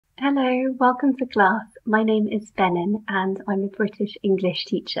Hello, welcome to class. My name is Benin and I'm a British English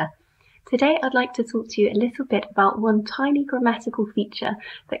teacher. Today I'd like to talk to you a little bit about one tiny grammatical feature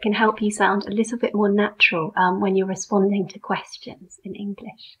that can help you sound a little bit more natural when you're responding to questions in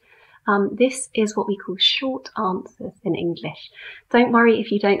English. This is what we call short answers in English. Don't worry if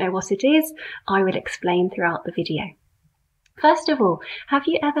you don't know what it is, I will explain throughout the video. First of all, have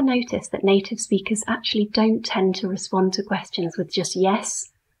you ever noticed that native speakers actually don't tend to respond to questions with just yes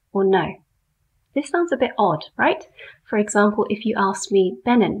or no? This sounds a bit odd, right? For example, if you asked me,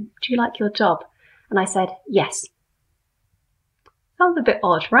 Benin, do you like your job? And I said, yes. Sounds a bit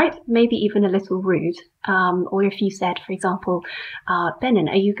odd, right? Maybe even a little rude. Or if you said, for example, Benin,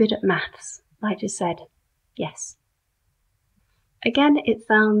 are you good at maths? I just said, yes. Again, it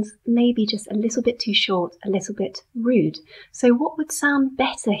sounds maybe just a little bit too short, a little bit rude. So what would sound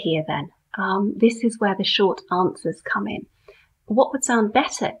better here then? This is where the short answers come in. What would sound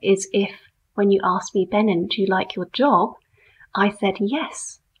better is if, when you asked me, Benin, do you like your job? I said,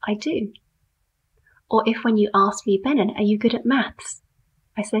 yes, I do. Or if when you asked me, Benin, are you good at maths?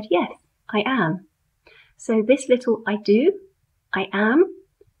 I said, yes, I am. So this little I do, I am,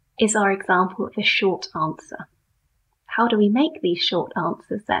 is our example of a short answer. How do we make these short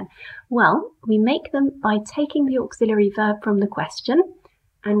answers then? Well, we make them by taking the auxiliary verb from the question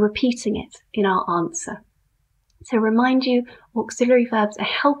and repeating it in our answer. To remind you, auxiliary verbs are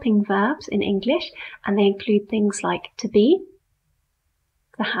helping verbs in English, and they include things like to be,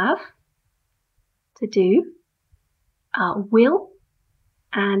 to have, to do, will,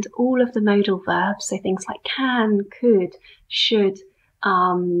 and all of the modal verbs, so things like can, could, should,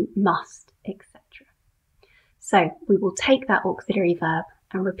 must, etc. So we will take that auxiliary verb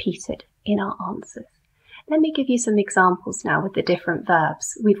and repeat it in our answers. Let me give you some examples now with the different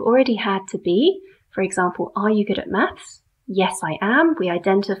verbs. We've already had to be. For example, are you good at maths? Yes, I am. We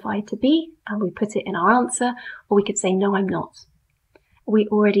identify to be and we put it in our answer, or we could say, no, I'm not. We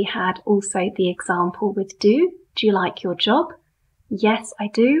already had also the example with do. Do you like your job? Yes, I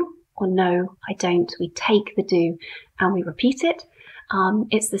do. Or no, I don't. We take the do and we repeat it.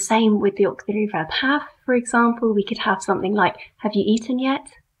 It's the same with the auxiliary verb have. For example, we could have something like, have you eaten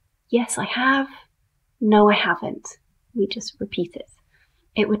yet? Yes, I have. No, I haven't. We just repeat it.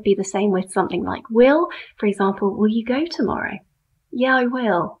 It would be the same with something like will. For example, will you go tomorrow? Yeah, I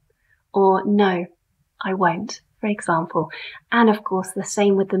will. Or no, I won't, for example. And of course, the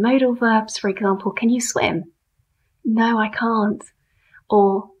same with the modal verbs. For example, can you swim? No, I can't.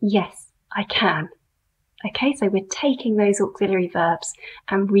 Or yes, I can. Okay, so we're taking those auxiliary verbs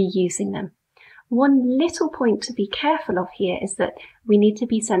and reusing them. One little point to be careful of here is that we need to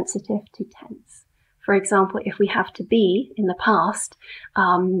be sensitive to tense. For example, if we have to be in the past,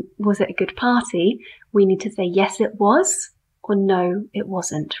 was it a good party? We need to say, yes, it was, or no, it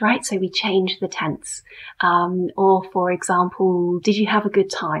wasn't, right? So we change the tense. Or for example, did you have a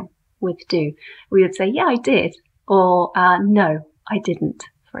good time with do? We would say, yeah, I did. Or no, I didn't,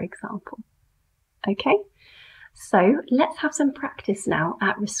 for example. Okay? So let's have some practice now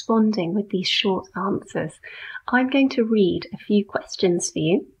at responding with these short answers. I'm going to read a few questions for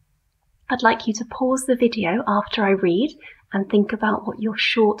you. I'd like you to pause the video after I read and think about what your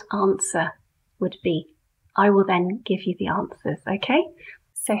short answer would be. I will then give you the answers, okay?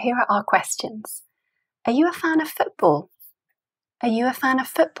 So here are our questions. Are you a fan of football? Are you a fan of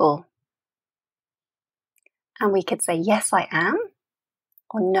football? And we could say, yes, I am,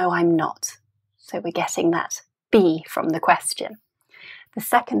 or no, I'm not. So we're getting that be from the question. The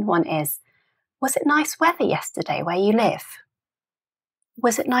second one is, was it nice weather yesterday where you live?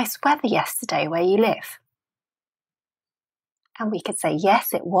 Was it nice weather yesterday where you live? And we could say,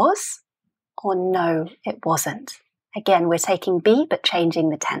 yes, it was, or no, it wasn't. Again, we're taking be, but changing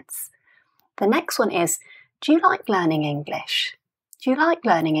the tense. The next one is, do you like learning English? Do you like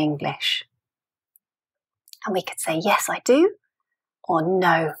learning English? And we could say, yes, I do, or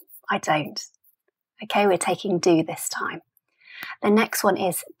no, I don't. Okay, we're taking do this time. The next one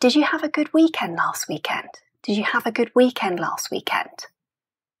is, did you have a good weekend last weekend? Did you have a good weekend last weekend?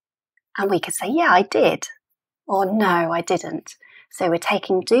 And we could say, yeah, I did, or no, I didn't. So we're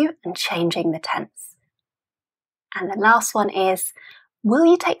taking do and changing the tense. And the last one is, will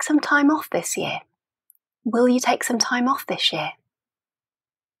you take some time off this year? Will you take some time off this year?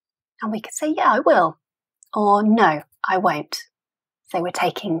 And we could say, yeah, I will, or no, I won't. So we're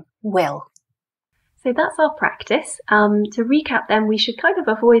taking will. So that's our practice. To recap then, we should kind of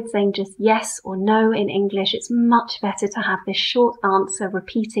avoid saying just yes or no in English. It's much better to have this short answer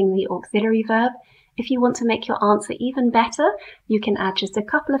repeating the auxiliary verb. If you want to make your answer even better, you can add just a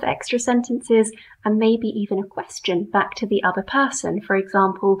couple of extra sentences and maybe even a question back to the other person. For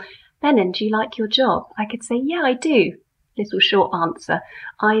example, Benin, do you like your job? I could say, yeah, I do. Little short answer.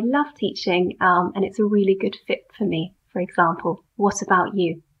 I love teaching and it's a really good fit for me. For example, what about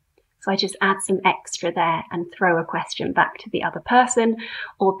you? So I just add some extra there and throw a question back to the other person.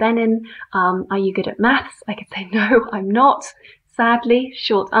 Or Benin, are you good at maths? I could say, no, I'm not. Sadly,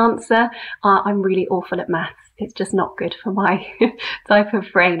 short answer, I'm really awful at maths. It's just not good for my type of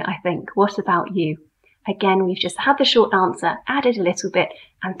brain, I think. What about you? Again, we've just had the short answer, added a little bit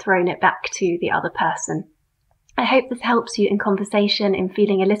and thrown it back to the other person. I hope this helps you in conversation, in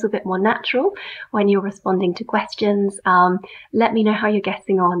feeling a little bit more natural when you're responding to questions. Let me know how you're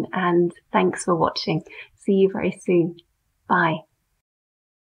getting on, and thanks for watching. See you very soon. Bye.